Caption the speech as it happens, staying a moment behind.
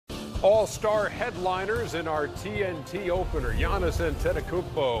All-star headliners in our TNT opener, Giannis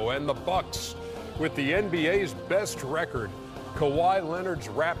Antetokounmpo and the Bucks with the NBA's best record. Kawhi Leonard's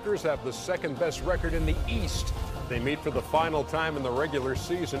Raptors have the second best record in the East. They meet for the final time in the regular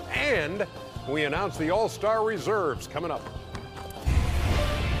season, and we announce the All-Star reserves coming up.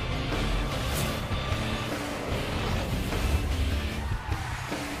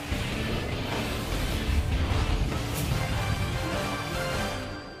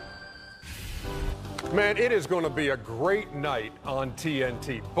 Man, it is going to be a great night on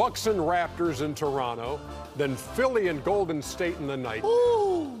TNT. Bucks and Raptors in Toronto, then Philly and Golden State in the night.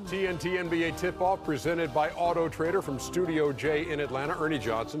 Ooh. TNT NBA tip-off presented by Auto Trader from Studio J in Atlanta. Ernie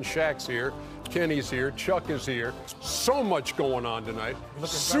Johnson, Shaq's here, Kenny's here, Chuck is here. So much going on tonight.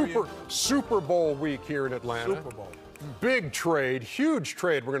 Super Bowl week here in Atlanta. Super Bowl. Big trade, huge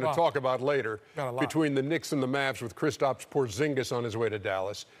trade we're going to talk about later between the Knicks and the Mavs with Kristaps Porzingis on his way to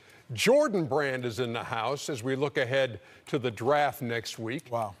Dallas. Jordan Brand is in the house as we look ahead to the draft next week.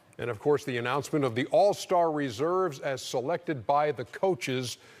 Wow. And, of course, the announcement of the All-Star reserves as selected by the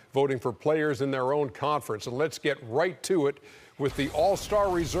coaches voting for players in their own conference. And let's get right to it with the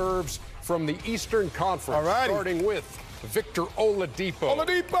All-Star reserves from the Eastern Conference, starting with Victor Oladipo.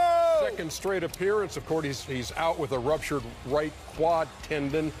 Second straight appearance. Of course, he's out with a ruptured right quad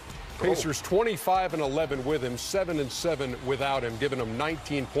tendon. Pacers 25-11 with him, 7-7 without him, giving him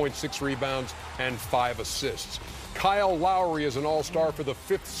 19.6 rebounds and 5 assists. Kyle Lowry is an all-star for the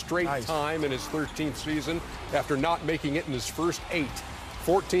 5th straight time in his 13th season after not making it in his first 8.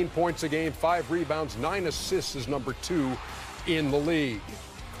 14 points a game, 5 rebounds, 9 assists is number 2 in the league.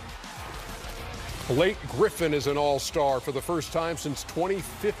 Blake Griffin is an all-star for the first time since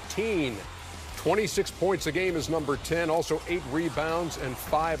 2015. 26 points a game is number 10, also 8 rebounds and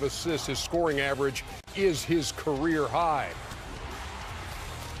 5 assists. His scoring average is his career high.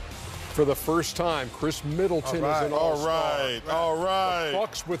 For the first time, Chris Middleton is an all-star. All right. The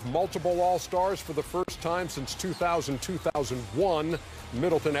Bucks with multiple all-stars for the first time since 2000-2001.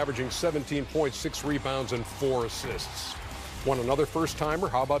 Middleton averaging 17.6 rebounds and 4 assists. One another first-timer,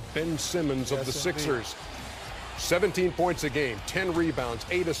 how about Ben Simmons of the Sixers? 17 points a game, 10 rebounds,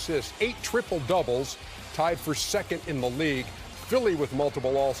 8 assists, 8 triple-doubles, tied for second in the league. Philly with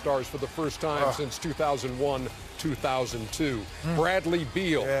multiple all-stars for the first time since 2001-2002. Bradley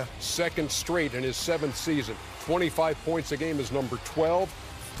Beal, second straight in his 7th season. 25 points a game is number 12.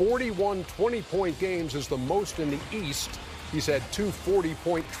 41 20-point games is the most in the East. He's had 2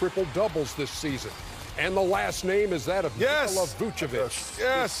 40-point triple-doubles this season. And the last name is that of Nikola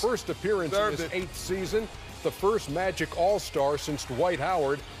Vucevic. His first appearance in his 8th season. The first Magic All-Star since Dwight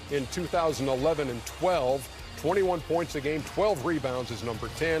Howard in 2011 and 12. 21 points a game, 12 rebounds is number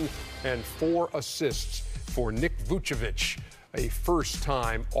 10, and 4 assists for Nik Vucevic, a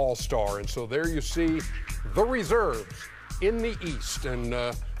first-time All-Star. And so there you see the reserves in the East. And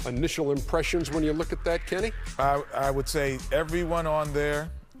initial impressions when you look at that, Kenny? I would say everyone on there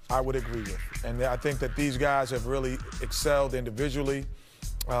I would agree with. And I think that these guys have really excelled individually.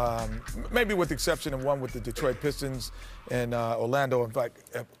 Maybe with the exception of one with the Detroit Pistons and Orlando, in fact,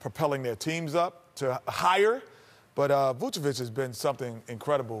 propelling their teams up to higher. But Vucevic has been something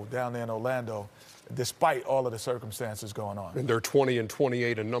incredible down there in Orlando, despite all of the circumstances going on. And they're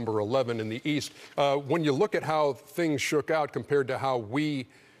 20-28 and number 11 in the East. When you look at how things shook out compared to how we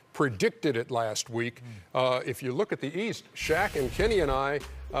predicted it last week, if you look at the East, Shaq and Kenny and I,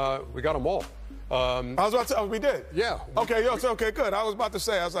 we got them all. I was about to say, we did? Yeah. Okay, okay, good. I was about to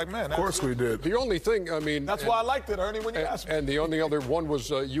say, I was like, man. Of course we did. The only thing, I mean. That's why I liked it, Ernie, when you asked me. And the only other one was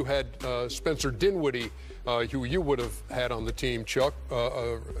you had Spencer Dinwiddie, who you would have had on the team, Chuck,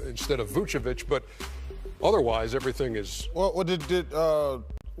 instead of Vucevic. But otherwise, everything is. Well, what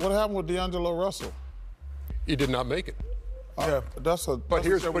happened with D'Angelo Russell? He did not make it. But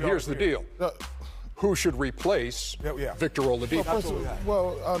here's the deal. Who should replace Victor Oladipo?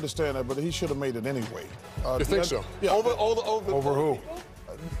 Well, I understand that, but he should have made it anyway. You think so? Yeah. Over who?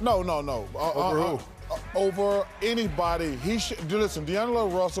 No. Over who? Over anybody. Listen, D'Angelo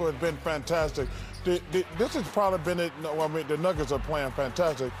Russell has been fantastic. This has probably been it. No, I mean, the Nuggets are playing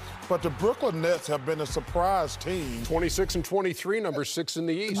fantastic, but the Brooklyn Nets have been a surprise team. 26-23, number 6 in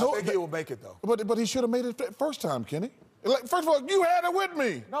the East. I think he will make it, though. But he should have made it first time, Kenny. Like, first of all, you had it with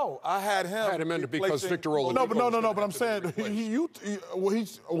me. No, I had him. Had him in because Victor Oladipo. No. But I'm saying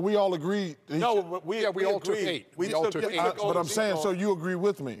we all agreed. We all took 8. We all took 8. But I'm saying, so you agree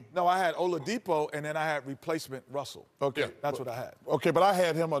with me? No, I had Oladipo, and then I had replacement Russell. Okay, that's what I had. Okay, but I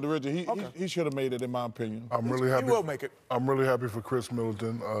had him on the original. He should have made it, in my opinion. I'm really happy. He will make it. I'm really happy for Chris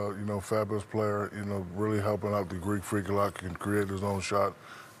Middleton. Fabulous player. Really helping out the Greek Freak a lot. Can create his own shot.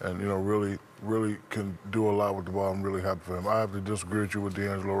 and really can do a lot with the ball. I'm really happy for him. I have to disagree with you with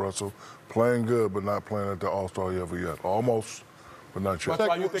D'Angelo Russell, playing good but not playing at the All-Star level yet. Almost, but not yet. That's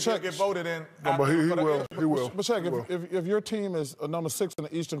why you think he'll get voted in? No, but he will. He will. But Shaq, if your team is number 6 in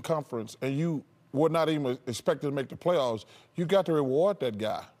the Eastern Conference and you were not even expected to make the playoffs, you got to reward that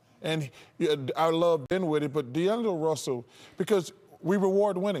guy. And I love Dinwiddie, but D'Angelo Russell, because we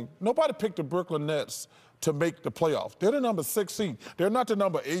reward winning. Nobody picked the Brooklyn Nets to make the playoffs. They're the number 6 seed. They're not the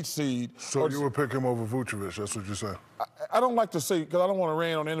number 8 seed. So you would pick him over Vucevic, that's what you're saying? I don't like to say, because I don't want to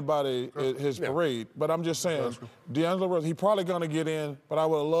rain on anybody his parade, but I'm just saying, D'Angelo Russell, he's probably going to get in, but I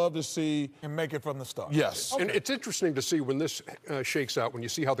would love to see him make it from the start. Yes. Okay. And it's interesting to see when this shakes out, when you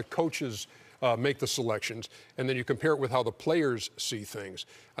see how the coaches make the selections, and then you compare it with how the players see things.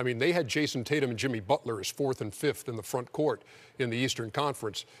 I mean, they had Jason Tatum and Jimmy Butler as 4th and 5th in the front court in the Eastern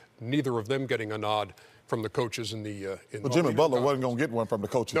Conference, neither of them getting a nod from the coaches in the But Jimmy Butler wasn't going to get one from the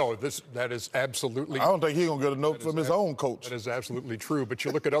coaches. No, that is absolutely. I don't think he's going to get a note from his own coach. That is absolutely true. But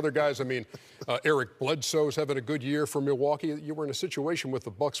you look at other guys. I mean, Eric Bledsoe's having a good year for Milwaukee. You were in a situation with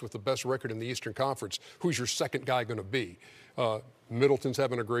the Bucks with the best record in the Eastern Conference. Who's your second guy going to be? Middleton's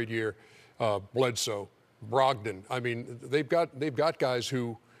having a great year. Bledsoe, Brogdon. I mean, they've got guys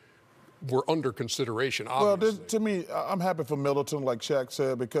who were under consideration, obviously. Well, to me, I'm happy for Middleton, like Shaq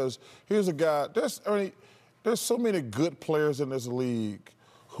said, because here's a guy. There's so many good players in this league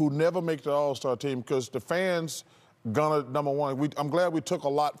who never make the All-Star team because the fans gonna, number one, I'm glad we took a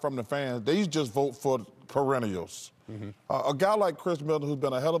lot from the fans. They just vote for perennials. Mm-hmm. A guy like Chris Middleton, who's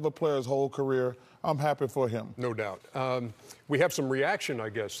been a hell of a player his whole career, I'm happy for him. No doubt. We have some reaction, I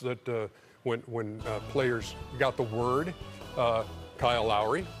guess, that when players got the word. Kyle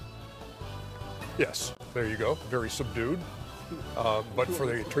Lowry. Yes, there you go. Very subdued. But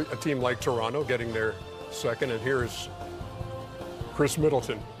for a team like Toronto getting their second, and here's Chris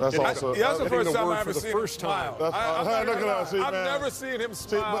Middleton. That's also. That's the first time I've ever seen him smile. I've never seen him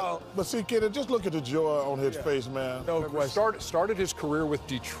smile. But see, kid, just look at the joy on his face, man. No question. Started his career with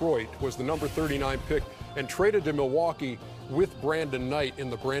Detroit, was the number 39 pick, and traded to Milwaukee with Brandon Knight in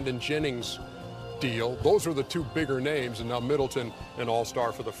the Brandon Jennings deal. Those are the two bigger names, and now Middleton, an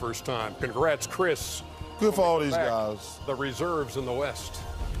All-Star for the first time. Congrats, Chris. Good for all these guys. The reserves in the West.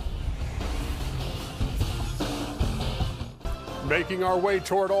 Making our way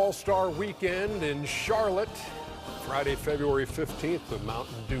toward All-Star Weekend in Charlotte. Friday, February 15th, the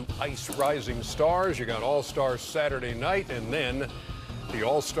Mountain Dew Ice Rising Stars. You got All-Star Saturday night, and then the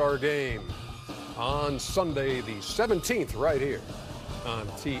All-Star Game on Sunday, the 17th, right here on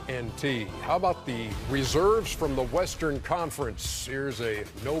TNT. How about the reserves from the Western Conference? Here's a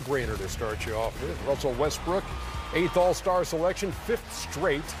no-brainer to start you off with. Russell Westbrook, 8th All-Star selection, 5th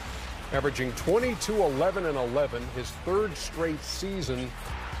straight, averaging 22, 11, and 11. His 3rd straight season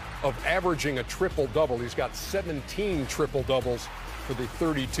of averaging a triple-double. He's got 17 triple-doubles for the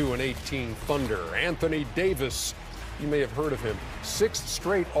 32 and 18 Thunder. Anthony Davis, you may have heard of him. 6th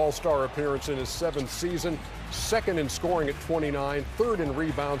straight All-Star appearance in his 7th season. 2nd in scoring at 29, 3rd in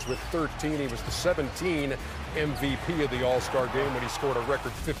rebounds with 13. He was the 17 MVP of the All-Star game when he scored a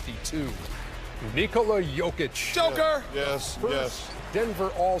record 52. Nikola Jokic. Joker! Yes, yes. Denver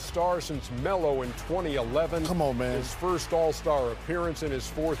All-Star since Melo in 2011. Come on, man. His first All-Star appearance in his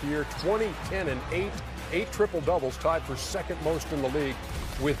 4th year, 20, 10, and 8. 8 triple-doubles, tied for 2nd most in the league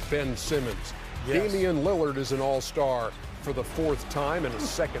with Ben Simmons. Yes. Damian Lillard is an All-Star for the 4th time in his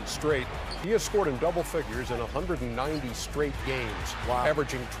 2nd straight. He has scored in double figures in 190 straight games,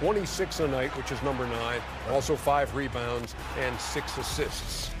 averaging 26 a night, which is number 9, also 5 rebounds and 6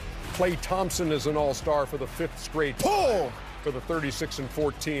 assists. Klay Thompson is an All-Star for the 5th straight time for the 36 and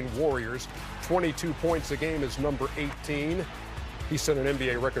 14 Warriors. 22 points a game is number 18. He set an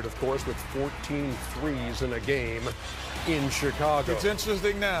NBA record, of course, with 14 threes in a game in Chicago. It's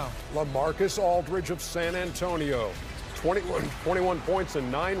interesting now. LaMarcus Aldridge of San Antonio, 21 points and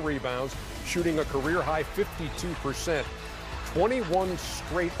 9 rebounds, shooting a career-high 52%. 21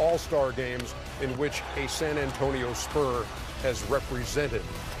 straight All-Star games in which a San Antonio Spur has represented.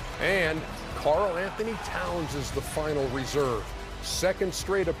 And Karl Anthony Towns is the final reserve. 2nd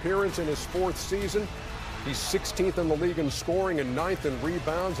straight appearance in his 4th season. He's 16th in the league in scoring and 9th in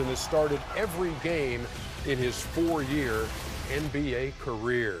rebounds, and has started every game in his 4-year NBA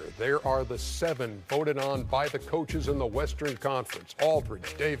career. There are the 7 voted on by the coaches in the Western Conference: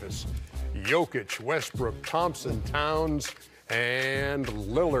 Aldridge, Davis, Jokic, Westbrook, Thompson, Towns, and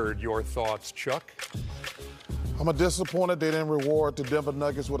Lillard. Your thoughts, Chuck? I'm disappointed they didn't reward the Denver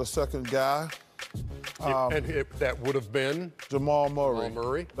Nuggets with a 2nd guy. That would have been Jamal Murray. Jamal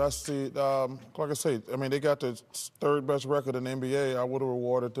Murray. That's the, like I say, I mean, they got the third best record in the NBA. I would have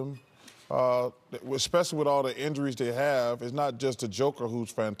rewarded them. Especially with all the injuries they have. It's not just the Joker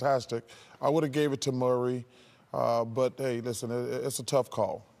who's fantastic. I would have gave it to Murray. But, hey, listen, it's a tough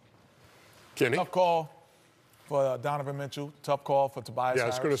call. Kenny? Tough call for Donovan Mitchell. Tough call for Tobias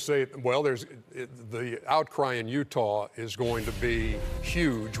Harris. I was going to say, well, the outcry in Utah is going to be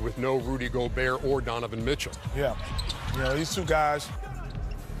huge with no Rudy Gobert or Donovan Mitchell. Yeah. You know, these two guys,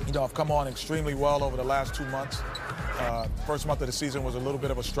 have come on extremely well over the last 2 months. First month of the season was a little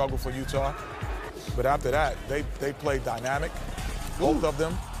bit of a struggle for Utah. But after that, they played dynamic, both of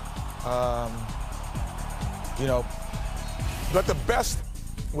them. But the best,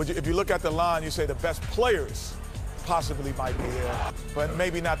 if you look at the line, you say the best players possibly might be there, but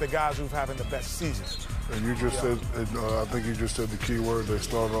maybe not the guys who've having the best season. And you just said, I think you just said the key word. They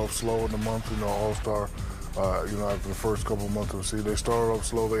started off slow in the month, All-Star. After the first couple of months of the season, they started off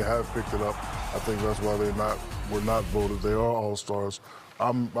slow. They have picked it up. I think that's why were not voted. They are All-Stars.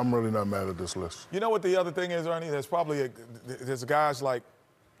 I'm really not mad at this list. You know what the other thing is, Ernie? There's guys like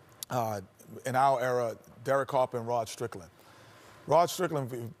in our era, Derek Harper and Rod Strickland. Rod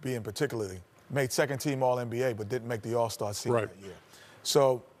Strickland, being particularly, made second-team All-NBA, but didn't make the All-Star team that year.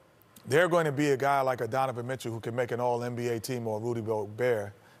 So they're going to be a guy like a Donovan Mitchell who can make an All-NBA team, or Rudy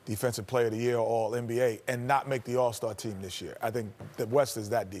Gobert, Defensive Player of the Year, or All-NBA, and not make the All-Star team this year. I think the West is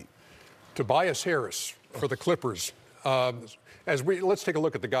that deep. Tobias Harris for the Clippers. Let's take a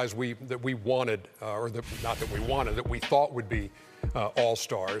look at the guys that we wanted, that we thought would be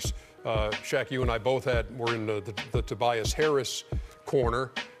All-Stars. Shaq, you and I both were in the Tobias Harris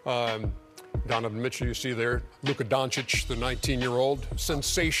corner. Donovan Mitchell, you see there. Luka Doncic, the 19-year-old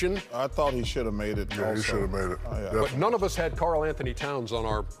sensation. I thought he should have made it. Yeah, he should have made it. But none of us had Karl Anthony Towns on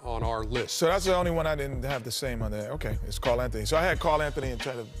our list. So that's the only one I didn't have the same on there. Okay, it's Karl Anthony. So I had Karl Anthony and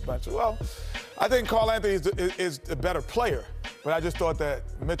trying to. Well, I think Karl Anthony is a better player, but I just thought that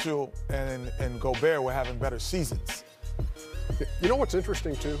Mitchell and Gobert were having better seasons. You know what's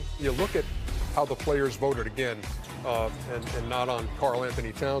interesting, too? You look at how the players voted again, and not on Karl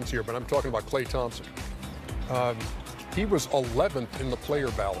Anthony Towns here, but I'm talking about Klay Thompson. He was 11th in the player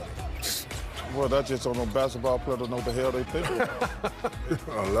ballot. Well, that's just on a basketball player to know what the hell they think.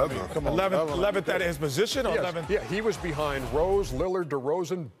 11th. Come on, 11th at his position, or yes. 11th? Yeah, he was behind Rose, Lillard,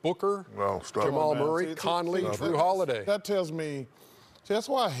 DeRozan, Booker, Jamal Murray, Conley, Drew Holiday. That tells me, that's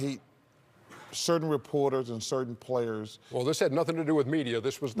why I hate certain reporters and certain players. Well, this had nothing to do with media.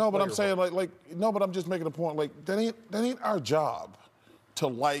 This was no, but I'm saying but I'm just making a point. Like that ain't our job to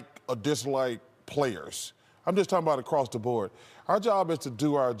like or dislike players. I'm just talking about across the board. Our job is to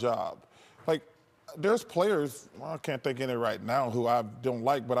do our job. Like there's players, I can't think of any right now who I don't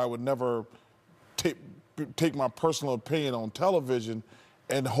like, but I would never take my personal opinion on television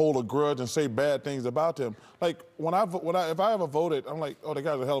and hold a grudge and say bad things about them. Like if I ever voted, I'm like, oh, the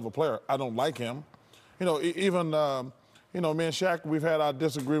guy's a hell of a player. I don't like him. Even me and Shaq, we've had our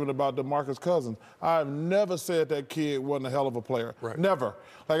disagreement about DeMarcus Cousins. I've never said that kid wasn't a hell of a player. Right. Never.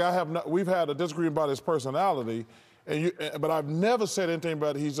 Like we've had a disagreement about his personality, but I've never said anything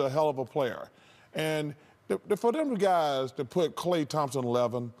about he's a hell of a player. And for them guys to put Klay Thompson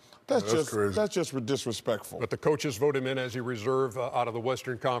 11, that's just disrespectful. But the coaches vote him in as a reserve out of the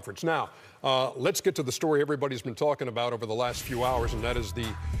Western Conference. Now, let's get to the story everybody's been talking about over the last few hours, and that is the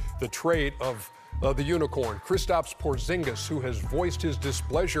trade of the unicorn, Kristaps Porzingis, who has voiced his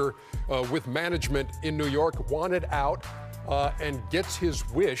displeasure with management in New York, wanted out, and gets his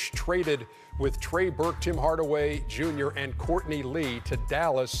wish, traded with Trey Burke, Tim Hardaway Jr., and Courtney Lee to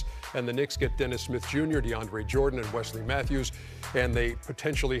Dallas. And the Knicks get Dennis Smith Jr., DeAndre Jordan, and Wesley Matthews. And they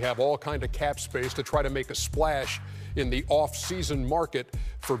potentially have all kind of cap space to try to make a splash in the off-season market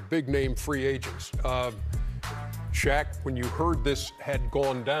for big-name free agents. Shaq, when you heard this had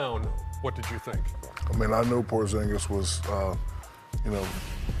gone down, what did you think? I mean, I knew Porzingis was,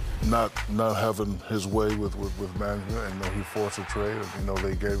 not having his way with management, and he forced a trade, and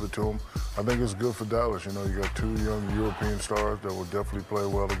they gave it to him. I think it's good for Dallas. You got two young European stars that will definitely play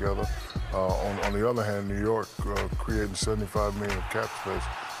well together. On the other hand, New York creating $75 million of cap space.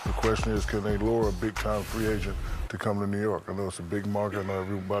 The question is, can they lure a big-time free agent to come to New York? I know it's a big market. I know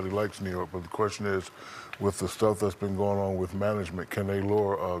everybody likes New York, but the question is, with the stuff that's been going on with management, can they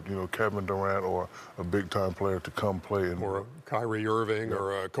lure, Kevin Durant or a big-time player to come play? Or a Kyrie Irving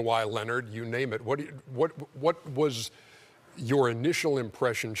or a Kawhi Leonard, you name it. What was your initial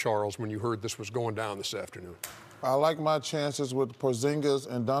impression, Charles, when you heard this was going down this afternoon? I like my chances with Porzingis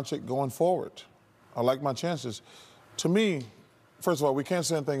and Doncic going forward. I like my chances. To me, first of all, we can't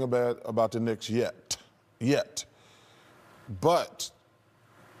say anything about the Knicks yet. yet. But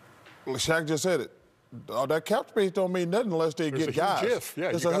Shaq just said it. That cap space don't mean nothing unless they get guys. Huge if. Yeah,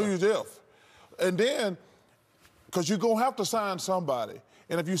 it's a huge if. And then, because you're going to have to sign somebody.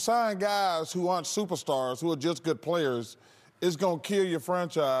 And if you sign guys who aren't superstars, who are just good players, it's going to kill your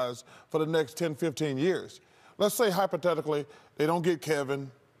franchise for the next 10, 15 years. Let's say, hypothetically, they don't get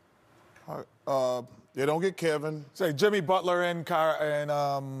Kevin. They don't get Kevin. Say Jimmy Butler and Kyrie?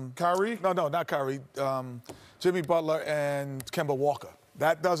 No, not Kyrie. Jimmy Butler and Kemba Walker.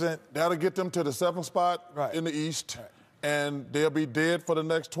 That'll get them to the 7th spot in the East, and they'll be dead for the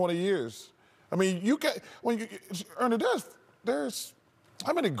next 20 years. I mean, Ernie, there's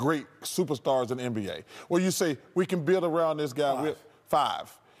how many great superstars in the NBA where you say we can build around this guy with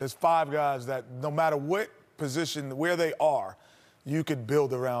 5? There's 5 guys that no matter what position, where they are, you could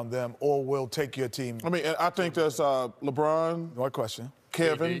build around them or will take your team. I mean, I think there's LeBron. No question.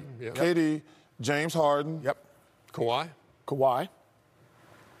 Kevin, KD, James Harden. Yep. Kawhi.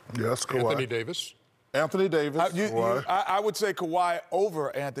 Yes, Kawhi. Anthony Davis. I would say Kawhi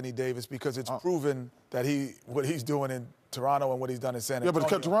over Anthony Davis because it's proven that what he's doing in Toronto and what he's done in San Antonio. Yeah,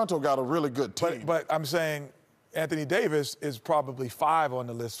 but Toronto got a really good team. But I'm saying Anthony Davis is probably 5 on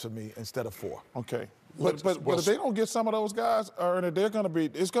the list for me instead of 4. Okay. But if they don't get some of those guys, they're going to be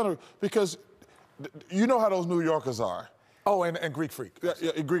 – because you know how those New Yorkers are. Oh, and Greek Freak.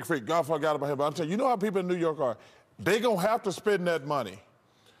 Yeah, Greek Freak. God forgot about him. But I'm telling you, you know how people in New York are. They're going to have to spend that money.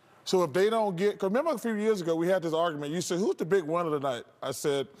 So if they don't get – because remember a few years ago we had this argument. You said, who's the big winner tonight? I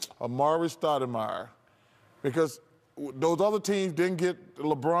said, Amari Stoudemire. Because those other teams didn't get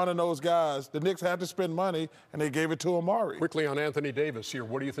LeBron and those guys. The Knicks had to spend money, and they gave it to Amari. Quickly on Anthony Davis here.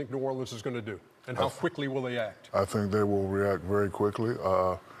 What do you think New Orleans is going to do? And how quickly will they act? I think they will react very quickly.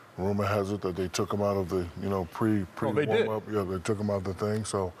 Rumor has it that they took him out of the, pre-warm-up. Yeah, they took him out of the thing.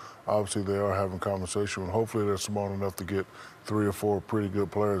 So obviously they are having conversation, and hopefully they're smart enough to get 3 or 4 pretty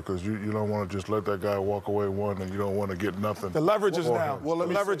good players because you don't want to just let that guy walk away one and you don't want to get nothing. The leverage is now. Well, let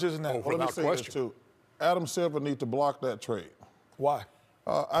me say this too. Adam Silver needs to block that trade. Why?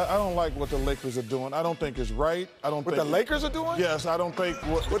 I don't like what the Lakers are doing. I don't think it's right. What the Lakers are doing? Yes, I don't think.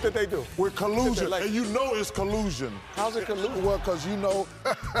 What did they do? We're collusion, and you know it's collusion. How's it collusion? Well, because you know,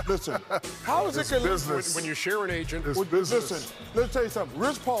 listen. How is it collusion? When you share an agent. Listen, let's tell you something.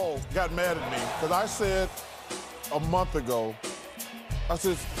 Rich Paul got mad at me because I said a month ago, I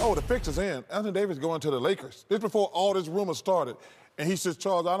said, oh, the fix is in. Anthony Davis going to the Lakers. This before all this rumor started. And he says,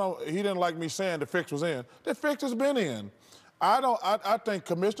 Charles, he didn't like me saying the fix was in. The fix has been in. I think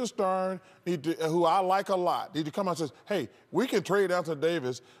Commissioner Stern, who I like a lot, need to come out and say, hey, we can trade Anthony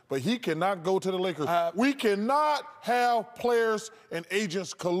Davis, but he cannot go to the Lakers. We cannot have players and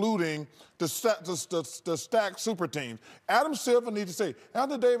agents colluding to stack super teams. Adam Silver needs to say,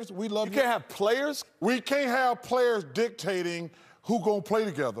 Anthony Davis, we love you. You can't have players? We can't have players dictating who going to play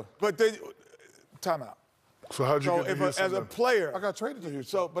together. But time out. So how'd you get to Houston? As a player, I got traded to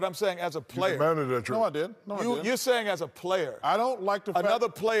Houston. But I'm saying as a player. You demanded that trade. No, I did. No, I didn't. You're saying as a player. I don't like the fact. Another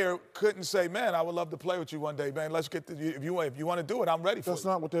player couldn't say, man, I would love to play with you one day, man. Let's get if you want to do it, I'm ready for it. That's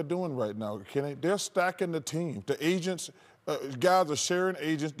not what they're doing right now, Kenny. They're stacking the team. The agents, guys are sharing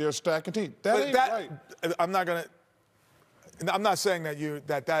agents. They're stacking teams. That ain't right. I'm not saying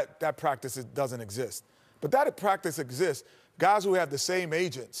that that practice doesn't exist, but that practice exists. Guys who have the same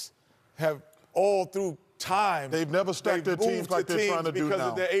agents have all through time. They've never stacked their teams like they're trying to do now. Because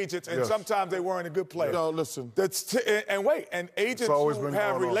of their agents, and sometimes they weren't a good player. No, listen. And agents who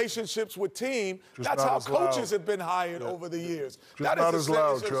have relationships with team, that's how coaches have been hired over the years. Just not as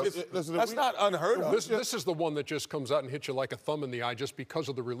loud, Chuck. That's not unheard of. This is the one that just comes out and hits you like a thumb in the eye just because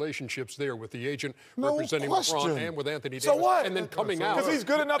of the relationships there with the agent representing LeBron and with Anthony Davis. So what? And then coming out. Because he's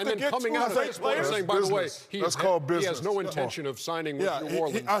good enough to get 2 great players. Saying, by the way, he has no intention of signing with New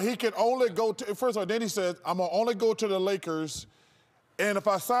Orleans. He can only go to, first of all, then he says, I'm going to only go to the Lakers, and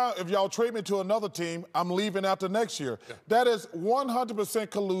if y'all trade me to another team, I'm leaving after next year. Yeah. That is 100%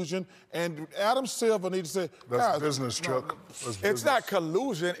 collusion, and Adam Silver needs to say, that's business, Chuck. It's not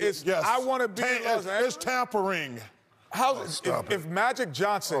collusion. It's I want to be in Los Angeles. It's tampering. If Magic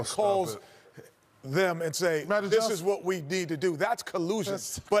Johnson calls them and say, this is what we need to do, that's collusion.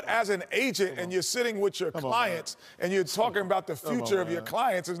 But as an agent and you're sitting with your clients and you're talking about the future of your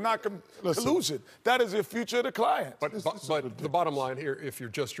clients, it's not collusion. That is the future of the client. But the bottom line here, if you're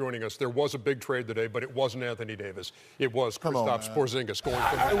just joining us, there was a big trade today, but it wasn't Anthony Davis. It was Kristaps Porzingis going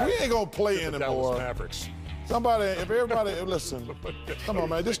from we ain't going to play anymore. Dallas Mavericks. If everybody, listen, come on,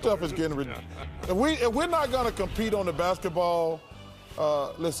 man, this stuff is getting ridiculous. If we're not going to compete on the basketball,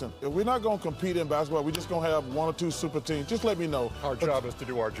 listen, if we're not going to compete in basketball, we're just going to have 1 or 2 super teams. Just let me know. Our job is to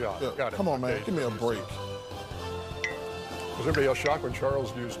do our job. Yeah, come on, man. Give me a break. Was anybody else shocked when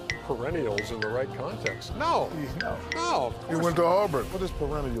Charles used perennials in the right context? No. No. He went to Harvard. What is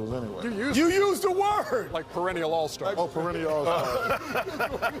perennials anyway? You used the word. Like perennial all-star. Oh, perennial all-star.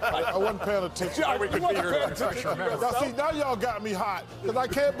 I wasn't paying attention. We could be here to refresh your memory. Now, see, now y'all got me hot because I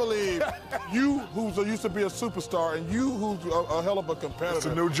can't believe you, who's used to be a superstar, and you, who's a hell of a competitor, It's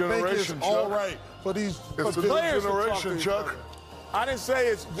a new generation, think it's all Chuck. right for these It's a new players to talk to generation, each Chuck. other. I didn't say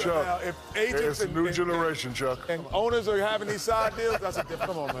it's Chuck. if agents It's a new generation, Chuck. and owners are having these side deals. That's a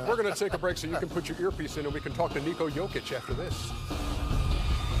different. Come on, man. We're going to take a break so you can put your earpiece in and we can talk to Niko Jokic after this.